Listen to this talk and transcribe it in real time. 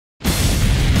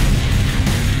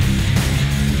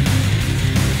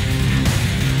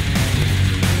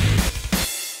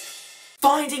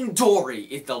Finding Dory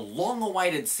is the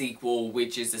long-awaited sequel,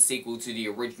 which is the sequel to the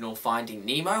original Finding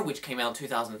Nemo, which came out in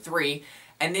 2003,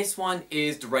 and this one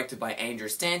is directed by Andrew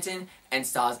Stanton and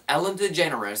stars Ellen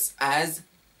DeGeneres as,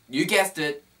 you guessed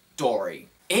it, Dory.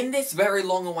 In this very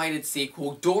long-awaited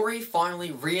sequel, Dory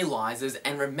finally realizes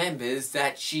and remembers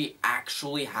that she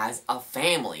actually has a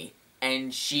family,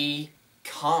 and she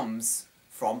comes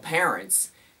from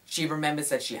parents. She remembers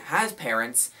that she has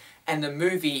parents, and the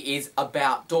movie is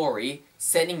about Dory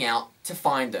setting out to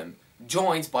find them,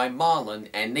 joined by Marlin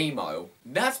and Nemo.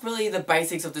 That's really the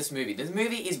basics of this movie. This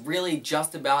movie is really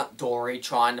just about Dory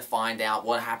trying to find out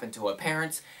what happened to her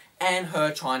parents, and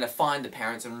her trying to find the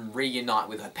parents and reunite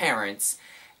with her parents,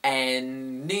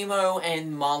 and Nemo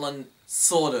and Marlin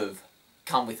sort of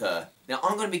come with her. Now,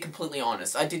 I'm going to be completely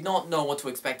honest, I did not know what to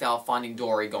expect out of Finding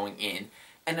Dory going in.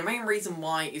 And the main reason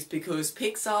why is because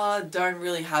Pixar don't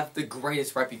really have the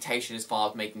greatest reputation as far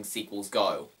as making sequels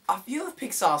go. A few of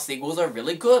Pixar's sequels are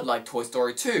really good, like Toy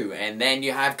Story 2, and then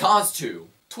you have Cars 2.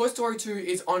 Toy Story 2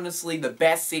 is honestly the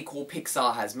best sequel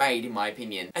Pixar has made, in my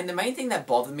opinion. And the main thing that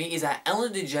bothered me is that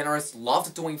Ellen DeGeneres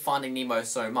loved doing Finding Nemo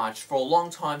so much. For a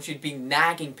long time, she'd been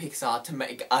nagging Pixar to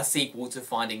make a sequel to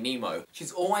Finding Nemo.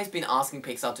 She's always been asking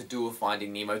Pixar to do a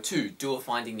Finding Nemo 2, do a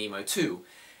Finding Nemo 2.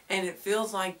 And it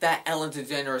feels like that Ellen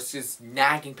DeGeneres just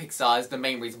nagging Pixar is the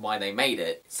main reason why they made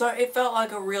it. So it felt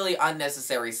like a really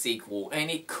unnecessary sequel,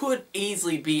 and it could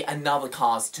easily be another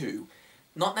Cars 2.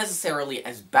 Not necessarily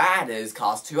as bad as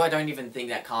Cars 2, I don't even think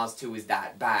that Cars 2 is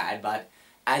that bad, but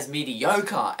as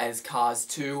mediocre as Cars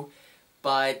 2,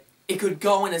 but it could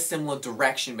go in a similar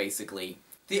direction basically.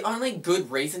 The only good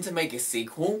reason to make a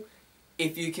sequel,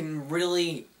 if you can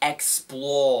really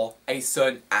explore a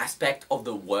certain aspect of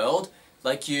the world,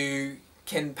 like you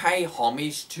can pay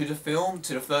homage to the film,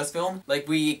 to the first film. Like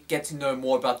we get to know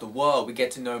more about the world, we get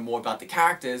to know more about the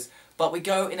characters, but we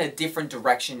go in a different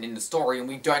direction in the story and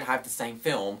we don't have the same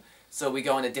film. So we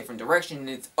go in a different direction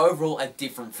and it's overall a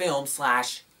different film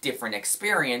slash different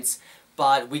experience,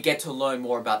 but we get to learn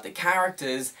more about the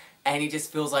characters and it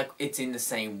just feels like it's in the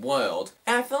same world.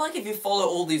 And I feel like if you follow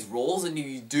all these rules and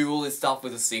you do all this stuff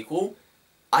with a sequel,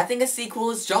 I think a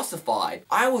sequel is justified.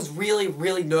 I was really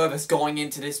nervous going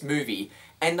into this movie,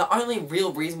 and the only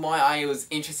real reason why I was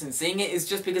interested in seeing it is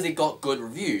just because it got good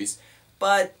reviews.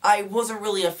 But I wasn't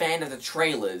really a fan of the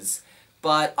trailers,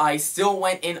 but I still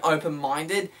went in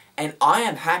open-minded, and I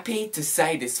am happy to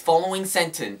say this following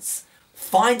sentence: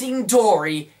 Finding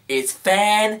Dory is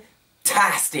fantastic!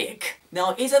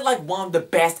 Now, is it like one of the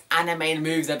best animated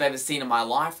movies I've ever seen in my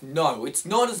life? No, it's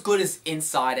not as good as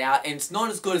Inside Out, and it's not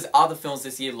as good as other films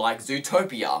this year like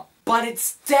Zootopia. But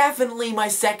it's definitely my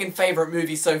second favourite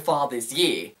movie so far this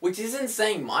year, which isn't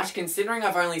saying much considering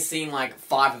I've only seen like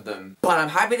 5 of them. But I'm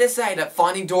happy to say that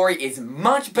Finding Dory is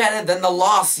much better than the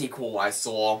last sequel I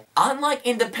saw. Unlike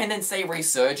Independence Day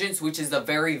Resurgence, which is a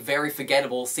very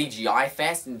forgettable CGI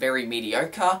fest and very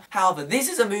mediocre, however, this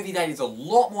is a movie that is a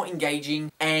lot more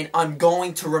engaging and I'm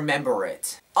going to remember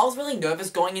it. I was really nervous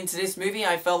going into this movie.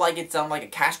 I felt like it sounded like a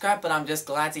cash grab, but I'm just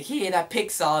glad to hear that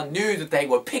Pixar knew that they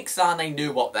were Pixar and they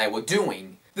knew what they were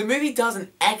doing. The movie does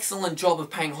an excellent job of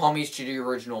paying homage to the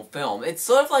original film. It's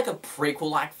sort of like a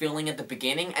prequel-like feeling at the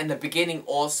beginning, and the beginning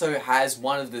also has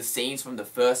one of the scenes from the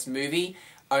first movie,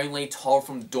 only told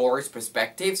from Dory's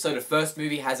perspective. So the first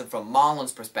movie has it from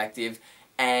Marlin's perspective,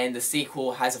 and the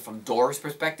sequel has it from Dory's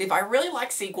perspective. I really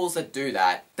like sequels that do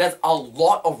that. There's a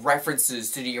lot of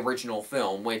references to the original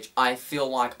film, which I feel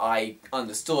like I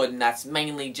understood, and that's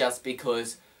mainly just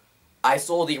because I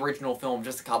saw the original film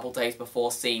just a couple days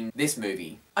before seeing this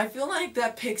movie. I feel like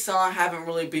that Pixar haven't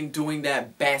really been doing their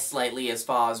best lately as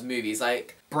far as movies.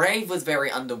 Like, Brave was very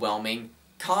underwhelming,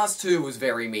 Cars 2 was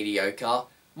very mediocre,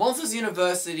 Monsters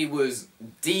University was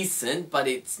decent, but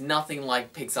it's nothing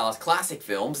like Pixar's classic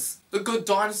films. The Good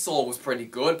Dinosaur was pretty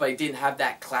good, but it didn't have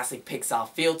that classic Pixar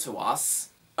feel to us.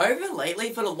 Over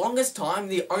lately, for the longest time,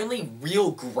 the only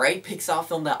real great Pixar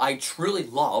film that I truly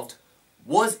loved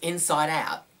was Inside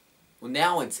Out. Well,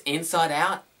 now it's Inside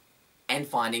Out and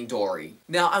Finding Dory.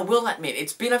 Now, I will admit,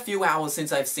 it's been a few hours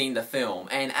since I've seen the film,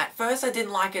 and at first I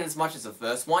didn't like it as much as the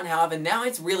first one. However, now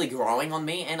it's really growing on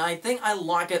me, and I think I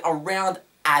like it around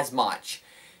as much.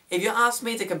 If you ask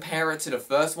me to compare it to the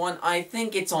first one, I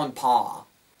think it's on par.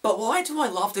 But why do I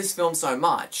love this film so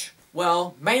much?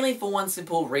 Well, mainly for one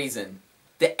simple reason.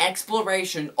 the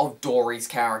exploration of Dory's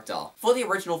character. For the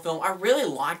original film, I really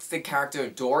liked the character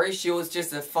of Dory. She was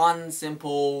just a fun,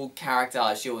 simple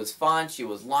character. She was fun, she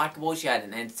was likable, she had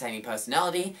an entertaining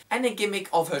personality, and the gimmick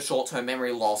of her short-term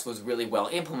memory loss was really well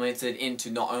implemented into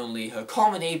not only her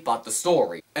comedy, but the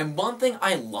story. And one thing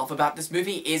I love about this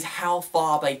movie is how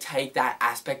far they take that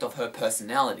aspect of her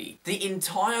personality. The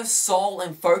entire soul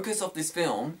and focus of this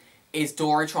film is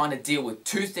Dory trying to deal with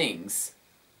two things: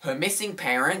 her missing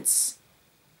parents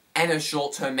and her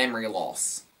short-term memory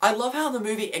loss. I love how the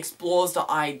movie explores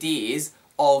the ideas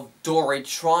of Dory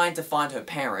trying to find her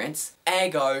parents,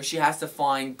 ergo she has to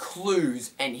find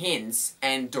clues and hints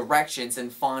and directions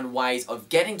and find ways of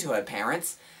getting to her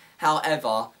parents.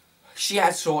 However, she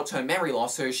has short-term memory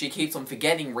loss, so she keeps on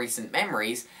forgetting recent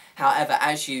memories. However,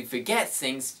 as she forgets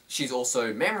things, she's also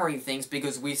remembering things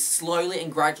because we slowly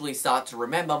and gradually start to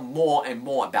remember more and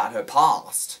more about her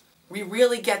past. We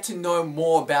really get to know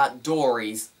more about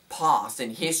Dory's past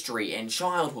and history and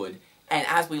childhood, and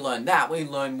as we learn that, we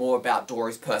learn more about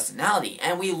Dory's personality,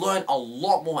 and we learn a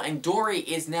lot more, and Dory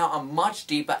is now a much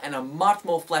deeper and a much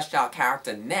more fleshed out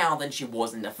character now than she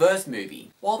was in the first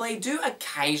movie. While they do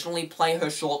occasionally play her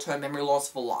short-term memory loss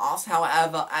for laughs,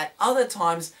 however, at other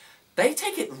times, they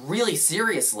take it really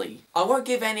seriously. I won't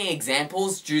give any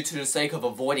examples due to the sake of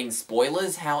avoiding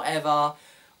spoilers, however,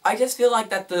 I just feel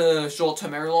like that the short-term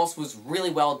memory loss was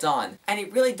really well done, and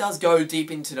it really does go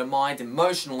deep into the mind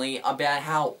emotionally about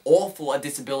how awful a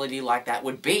disability like that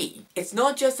would be. It's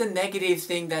not just a negative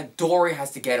thing that Dory has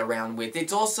to get around with,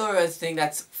 it's also a thing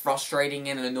that's frustrating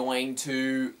and annoying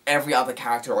to every other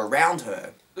character around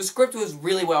her. The script was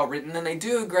really well written, and they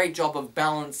do a great job of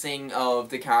balancing of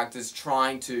the characters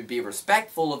trying to be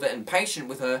respectful of it and patient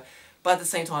with her, but at the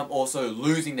same time also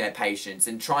losing their patience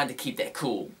and trying to keep their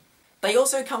cool. They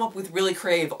also come up with really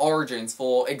creative origins.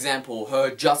 For example, her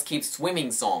Just Keep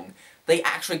Swimming song. They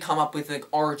actually come up with the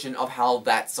origin of how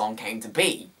that song came to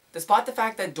be. Despite the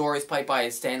fact that Dory is played by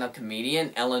a stand-up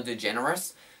comedian, Ellen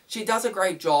DeGeneres, she does a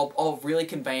great job of really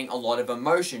conveying a lot of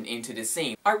emotion into the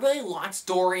scene. I really liked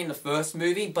Dory in the first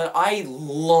movie, but I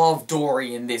love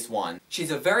Dory in this one.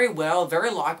 She's a very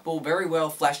likable, very well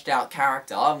fleshed out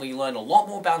character, and we learn a lot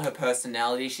more about her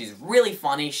personality. She's really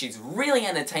funny, she's really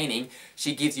entertaining,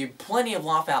 she gives you plenty of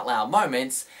laugh out loud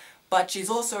moments, but she's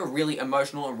also a really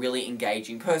emotional and really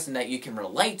engaging person that you can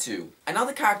relate to.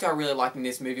 Another character I really liked in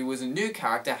this movie was a new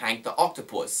character, Hank the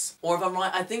Octopus. Or if I'm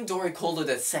right, I think Dory called it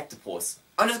a sectopus.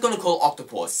 I'm just gonna call it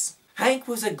Octopus. Hank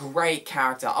was a great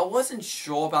character. I wasn't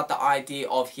sure about the idea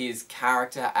of his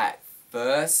character at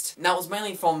first. That was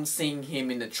mainly from seeing him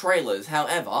in the trailers.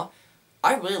 However,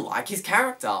 I really like his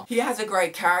character. He has a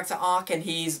great character arc, and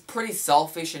he's pretty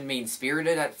selfish and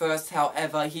mean-spirited at first.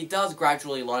 However, he does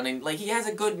gradually learn, and he has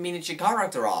a good miniature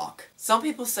character arc. Some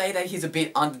people say that he's a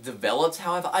bit underdeveloped.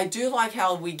 However, I do like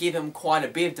how we give him quite a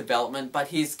bit of development, but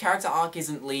his character arc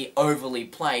isn't overly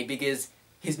played because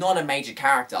he's not a major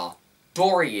character.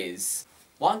 Dory is.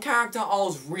 One character I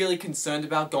was really concerned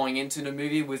about going into the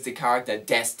movie was the character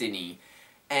Destiny.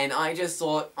 And I just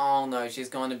thought, oh no, she's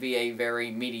going to be a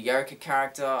very mediocre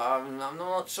character. I'm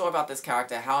not sure about this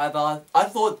character. However, I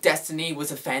thought Destiny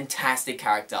was a fantastic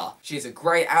character. She's a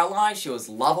great ally, she was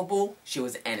lovable, she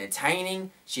was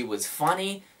entertaining, she was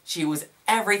funny, she was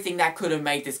everything that could have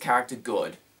made this character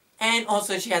good. And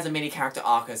also she has a mini character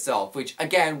arc herself, which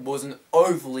again wasn't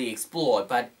overly explored,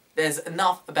 but there's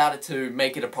enough about it to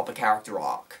make it a proper character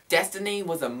arc. Destiny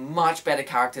was a much better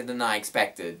character than I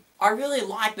expected. I really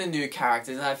like the new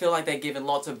characters, and I feel like they're given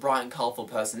lots of bright and colourful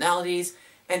personalities,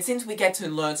 and since we get to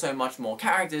learn so much more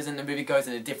characters and the movie goes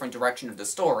in a different direction of the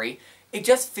story, it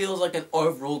just feels like an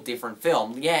overall different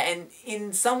film. Yeah, and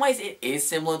in some ways it is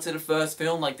similar to the first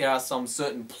film, there are some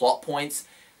certain plot points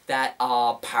that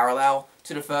are parallel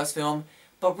to the first film,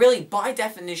 but really, by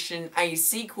definition, a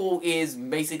sequel is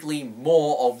basically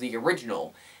more of the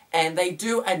original, and they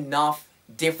do enough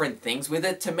different things with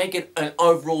it to make it an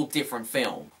overall different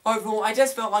film. Overall, I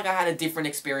just felt like I had a different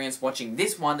experience watching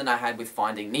this one than I had with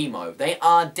Finding Nemo. They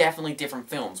are definitely different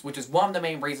films, which is one of the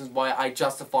main reasons why I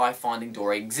justify Finding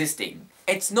Dory existing.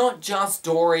 It's not just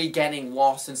Dory getting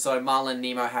lost and so Marlin and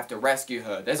Nemo have to rescue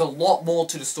her. There's a lot more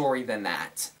to the story than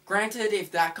that. Granted,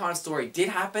 if that kind of story did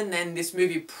happen, then this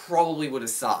movie probably would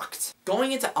have sucked.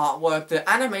 Going into artwork, the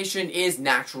animation is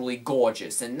naturally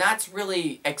gorgeous, and that's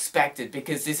really expected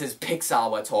because this is Pixar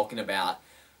we're talking about.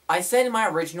 I said in my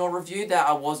original review that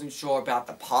I wasn't sure about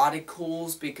the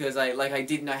particles because I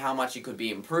didn't know how much it could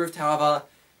be improved. However,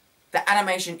 the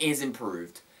animation is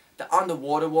improved. The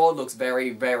underwater world looks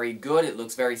very, very good. It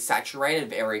looks very saturated,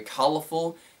 very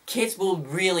colourful. Kids will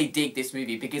really dig this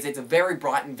movie because it's a very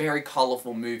bright and very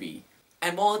colourful movie.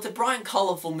 And while it's a bright and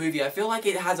colourful movie, I feel like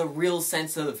it has a real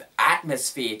sense of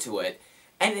atmosphere to it.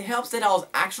 And it helps that I was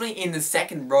actually in the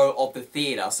second row of the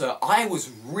theatre, so I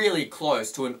was really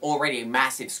close to an already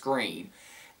massive screen.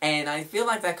 And I feel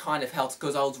like that kind of helps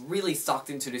because I was really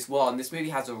sucked into this world, and this movie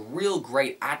has a real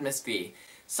great atmosphere.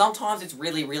 Sometimes it's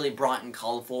really, really bright and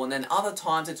colourful, and then other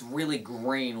times it's really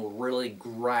green or really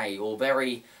grey or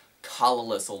very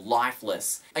colourless or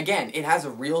lifeless. Again, it has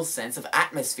a real sense of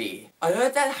atmosphere. I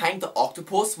heard that Hank the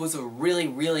Octopus was a really,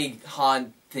 really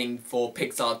hard thing for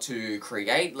Pixar to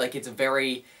create. Like, it's a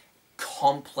very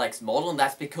complex model, and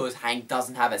that's because Hank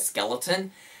doesn't have a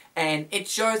skeleton. And it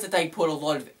shows that they put a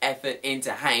lot of effort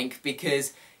into Hank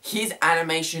because his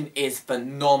animation is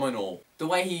phenomenal. The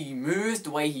way he moves,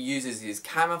 the way he uses his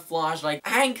camouflage, like,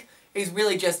 Hank is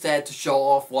really just there to show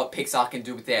off what Pixar can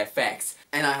do with their effects.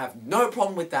 And I have no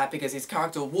problem with that because his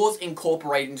character was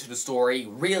incorporated into the story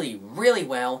really, really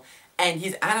well, and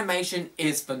his animation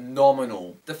is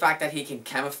phenomenal. The fact that he can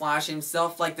camouflage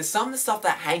himself, like, some of the stuff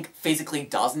that Hank physically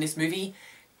does in this movie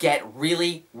get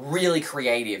really, really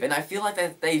creative, and I feel like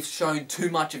that they've shown too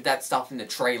much of that stuff in the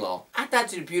trailer. Add that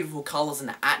to the beautiful colours and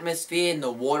the atmosphere, and the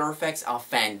water effects are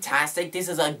fantastic. This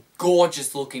is a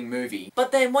gorgeous looking movie.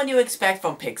 But then what do you expect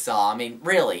from Pixar? I mean,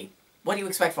 really, what do you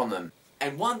expect from them?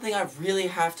 And one thing I really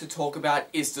have to talk about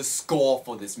is the score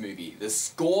for this movie. The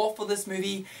score for this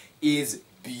movie is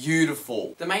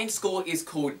beautiful. The main score is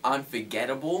called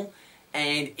Unforgettable,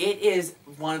 and it is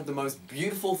one of the most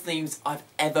beautiful themes I've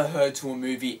ever heard to a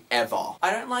movie ever.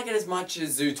 I don't like it as much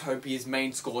as Zootopia's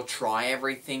main score, Try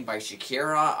Everything by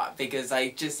Shakira, because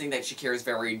I just think that Shakira is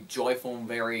very joyful and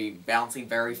very bouncy,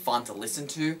 very fun to listen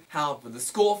to. However, the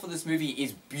score for this movie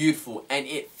is beautiful, and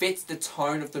it fits the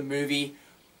tone of the movie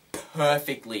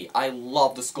perfectly. I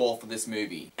love the score for this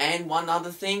movie. And one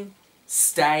other thing,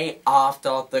 stay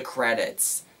after the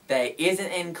credits. There is an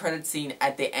end credit scene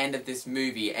at the end of this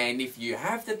movie, and if you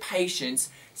have the patience,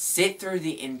 sit through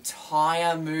the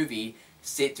entire movie,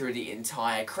 sit through the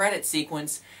entire credit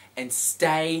sequence, and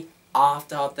stay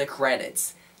after the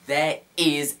credits. There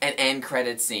is an end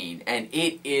credit scene, and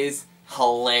it is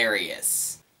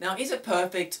hilarious. Now, is it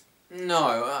perfect?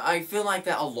 No. I feel like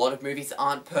that a lot of movies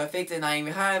aren't perfect, and I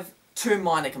have two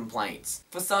minor complaints.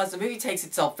 For starters, the movie takes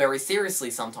itself very seriously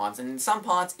sometimes, and in some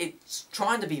parts it's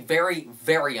trying to be very,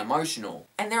 very emotional.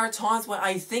 And there are times where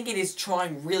I think it is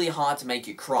trying really hard to make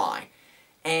you cry,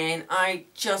 and I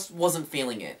just wasn't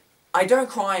feeling it. I don't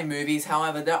cry in movies,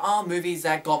 however, there are movies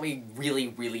that got me really,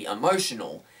 really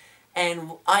emotional.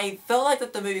 And I felt like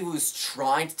that the movie was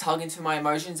trying to tug into my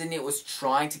emotions, and it was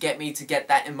trying to get me to get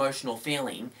that emotional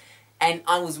feeling. And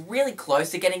I was really close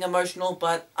to getting emotional,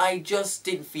 but I just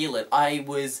didn't feel it. I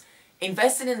was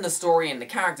invested in the story and the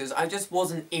characters, I just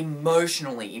wasn't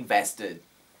emotionally invested.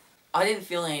 I didn't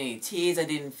feel any tears, I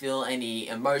didn't feel any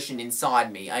emotion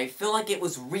inside me. I feel like it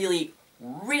was really,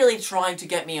 really trying to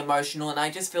get me emotional, and I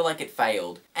just feel like it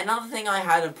failed. Another thing I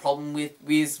had a problem with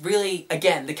was really,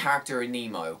 again, the character in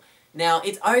Nemo. Now,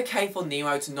 it's okay for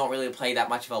Nemo to not really play that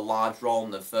much of a large role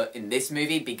in this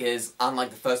movie, because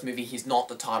unlike the first movie, he's not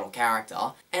the title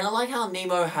character. And I like how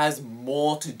Nemo has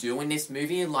more to do in this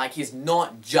movie, like, he's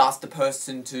not just the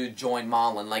person to join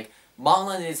Marlin. Like,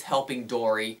 Marlin is helping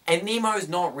Dory, and Nemo's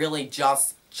not really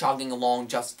just chugging along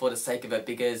just for the sake of it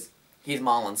because he's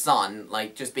Marlin's son,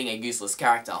 like, just being a useless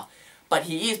character. But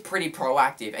he is pretty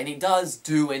proactive, and he does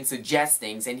do and suggest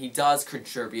things, and he does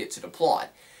contribute to the plot.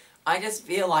 I just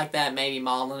feel like that maybe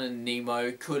Marlin and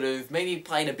Nemo could have maybe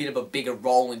played a bit of a bigger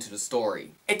role into the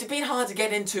story. It's a bit hard to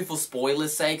get into for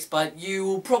spoilers' sakes, but you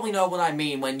will probably know what I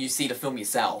mean when you see the film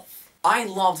yourself. I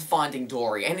loved Finding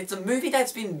Dory, and it's a movie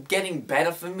that's been getting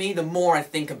better for me the more I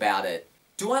think about it.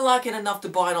 Do I like it enough to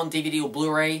buy it on DVD or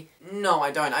Blu-ray? No,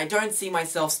 I don't. I don't see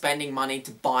myself spending money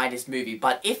to buy this movie,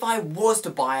 but if I was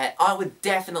to buy it, I would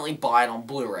definitely buy it on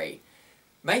Blu-ray.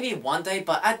 Maybe one day,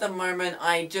 but at the moment,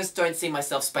 I just don't see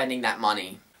myself spending that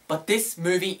money. But this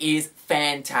movie is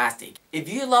fantastic. If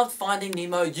you loved Finding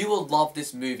Nemo, you will love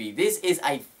this movie. This is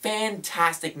a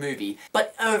fantastic movie.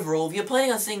 But overall, if you're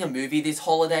planning on seeing a movie this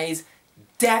holidays,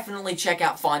 definitely check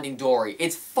out Finding Dory.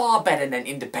 It's far better than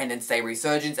Independence Day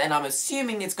Resurgence, and I'm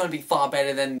assuming it's going to be far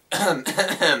better than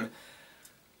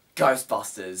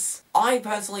Ghostbusters. I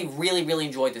personally really, really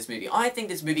enjoyed this movie. I think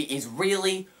this movie is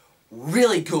really,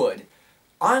 really good.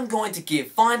 I'm going to give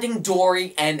Finding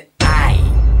Dory an A.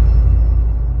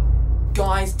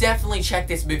 Guys, definitely check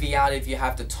this movie out if you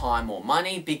have the time or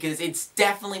money, because it's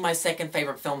definitely my second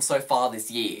favourite film so far this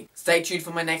year. Stay tuned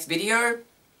for my next video.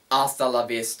 Hasta la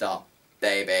vista,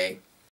 baby.